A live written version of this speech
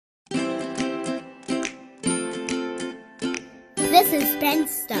This is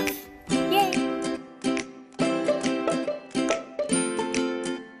Ben's stuff. Yay!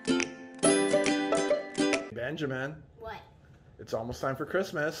 Benjamin. What? It's almost time for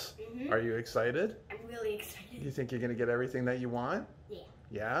Christmas. Mm-hmm. Are you excited? I'm really excited. You think you're going to get everything that you want? Yeah.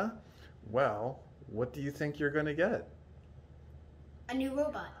 Yeah? Well, what do you think you're going to get? A new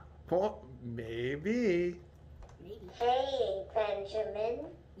robot. Well, maybe. Maybe. Hey, Benjamin.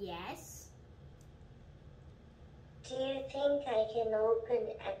 Yes? Do you think I can open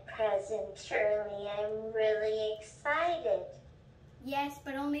a present early? I'm really excited. Yes,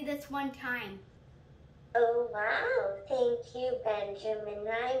 but only this one time. Oh, wow. Thank you, Benjamin.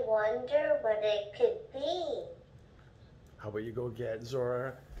 I wonder what it could be. How about you go get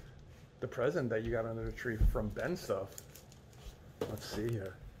Zora the present that you got under the tree from Ben stuff? Let's see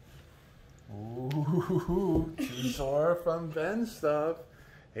here. Ooh, to Zora from Ben stuff.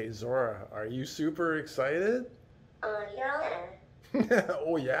 Hey, Zora, are you super excited? Yeah.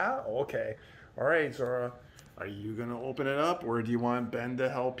 Oh, yeah? Okay. All right, Zora. Are you going to open it up, or do you want Ben to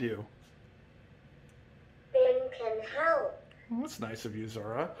help you? Ben can help. Well, that's nice of you,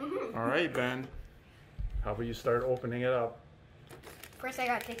 Zora. All right, Ben. How about you start opening it up? First, I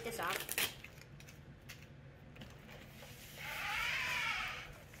gotta take this off.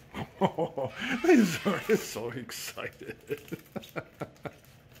 Oh, Zora is so excited.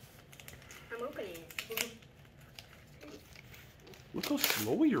 I'm opening it. Look how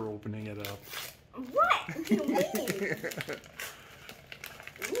slow you're opening it up. What? What do you mean?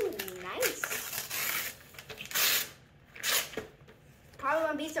 Ooh, nice. Probably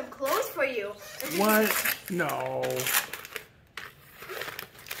gonna be some clothes for you. What? No.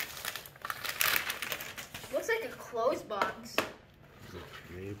 Looks like a clothes box.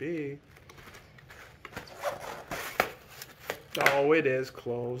 Maybe. Oh, it is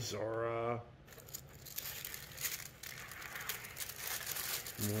clothes, Zora.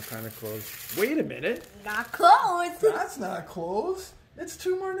 What kind of clothes? Wait a minute. Not clothes. That's not clothes. It's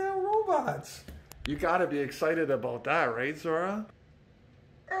two more now robots. You gotta be excited about that, right, Zora?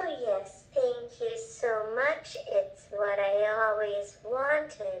 Oh, yes. Thank you so much. It's what I always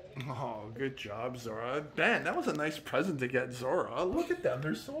wanted. Oh, good job, Zora. Ben, that was a nice present to get Zora. Look at them.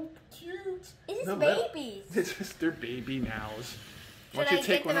 They're so cute. It's They're babies. It's just their baby nows. Should I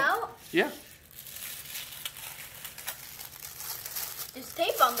take them out? Yeah. There's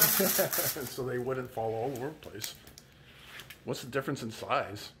tape on them. So they wouldn't fall all over the place. What's the difference in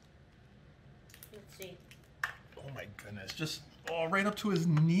size? Let's see. Oh my goodness, just right up to his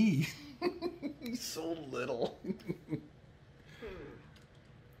knee. He's so little.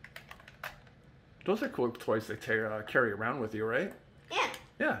 Those are cool toys to carry around with you, right? Yeah.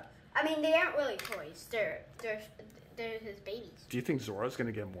 Yeah. I mean, they aren't really toys. They're his babies. Do you think Zora's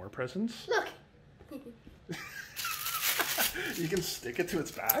gonna get more presents? Look. You can stick it to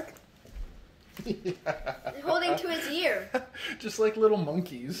its back? It's holding to his ear. Just like little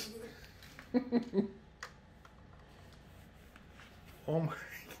monkeys. Oh my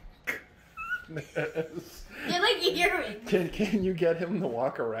goodness. You're like earring. Can you get him to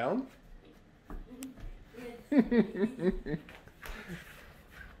walk around?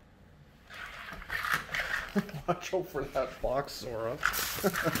 Watch out for that box, Zora.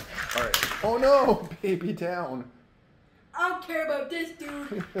 Alright. Oh no! Baby down. I don't care about this,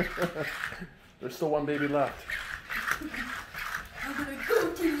 dude. There's still one baby left. I'm gonna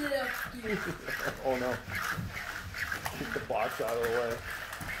go to the upstairs. Oh no. Keep the box out of the way.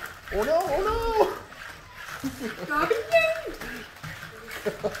 Oh no! Oh no! Stop it!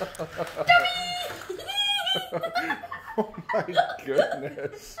 Oh my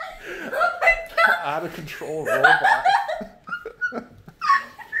goodness. Oh my god! Out of control robot.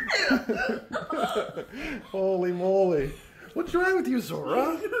 Holy moly. What's wrong with you,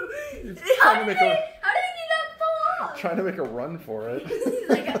 Zora? You're How did he not fall off? trying to make a run for it. He's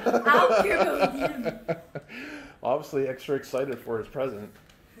like, I don't care about you. Obviously extra excited for his present.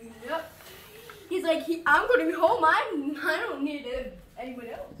 Yep. He's like, I'm going to be home. I don't need anyone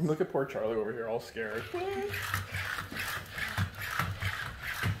else. Look at poor Charlie over here all scared.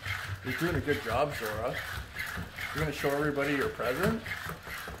 You're doing a good job, Zora. You're going to show everybody your present?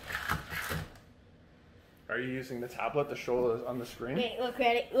 Are you using the tablet to show us on the screen? Wait, look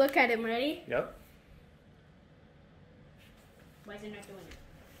at it. Look at him. Ready? Yep. Why is it not doing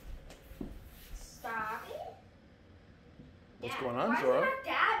it? Stop it. What's Dad, going on, why Zora? is it not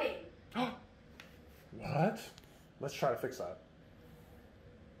dabbing? What? Let's try to fix that.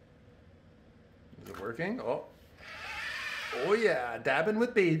 Is it working? Oh. Oh yeah, dabbing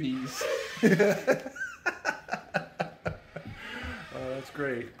with babies. Oh, that's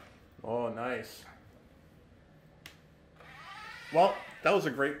great. Oh, nice. Well, that was a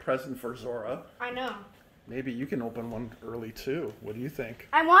great present for Zora. I know. Maybe you can open one early too. What do you think?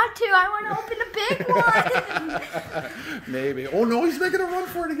 I want to open the big one. Maybe. Oh no, he's making a run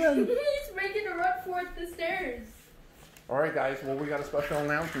for it again. He's making a run for it the stairs. All right, guys. Well, we got a special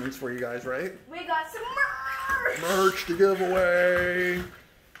announcements for you guys, right? We got some merch. Merch to give away.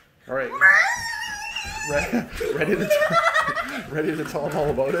 All right. Ready to tell them all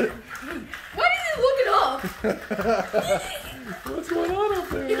about it? Why did you look it up? What's going on up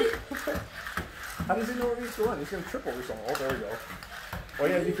there? How does he know where he's going? He's going to trip over something. Oh, there we go. Oh,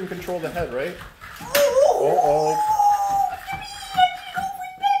 yeah, you can control the head, right? Uh-oh.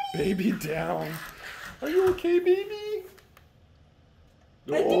 Baby down. Are you okay, baby?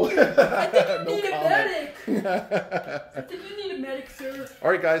 I think you need a medic. I think you need a medic, sir.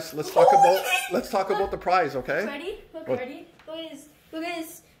 All right, guys, let's talk about the prize, okay? Ready? Look, ready? Look at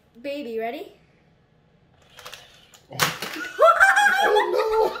this baby. Ready? Oh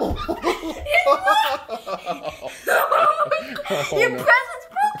no! Your present's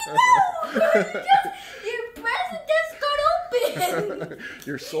broken out! Your present just got open!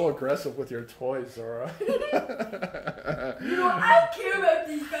 You're so aggressive with your toys, Zora. You know, I don't care about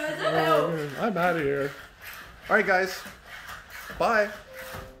these guys. I'm out of here. Alright, guys. Bye.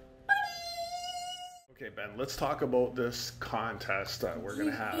 Okay, Ben, let's talk about this contest that we're going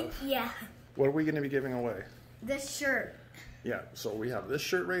to have. Yeah. What are we going to be giving away? This shirt. Yeah, so we have this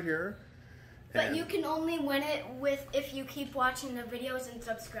shirt right here. But you can only win it if you keep watching the videos and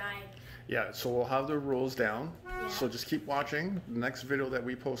subscribe. Yeah, so we'll have the rules down. Yeah. So just keep watching. The next video that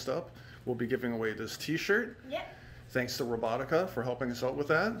we post up, we'll be giving away this t-shirt. Yep. Thanks to Robotteca for helping us out with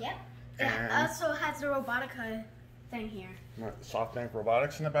that. Yep. And it also has the Robotteca thing here. SoftBank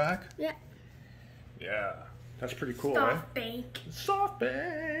Robotics in the back. Yep. Yeah, that's pretty cool, right? SoftBank.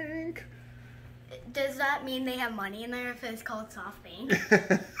 SoftBank. Does that mean they have money in there if it's called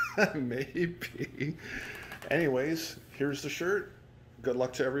SoftBank? Maybe. Anyways, here's the shirt. Good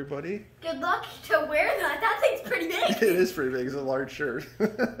luck to everybody. Good luck to wear that. That thing's pretty big. It is pretty big. It's a large shirt.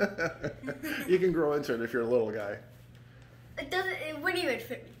 You can grow into it if you're a little guy. It wouldn't even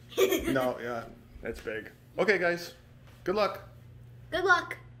fit me. No, yeah, it's big. Okay, guys. Good luck. Good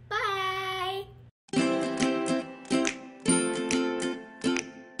luck.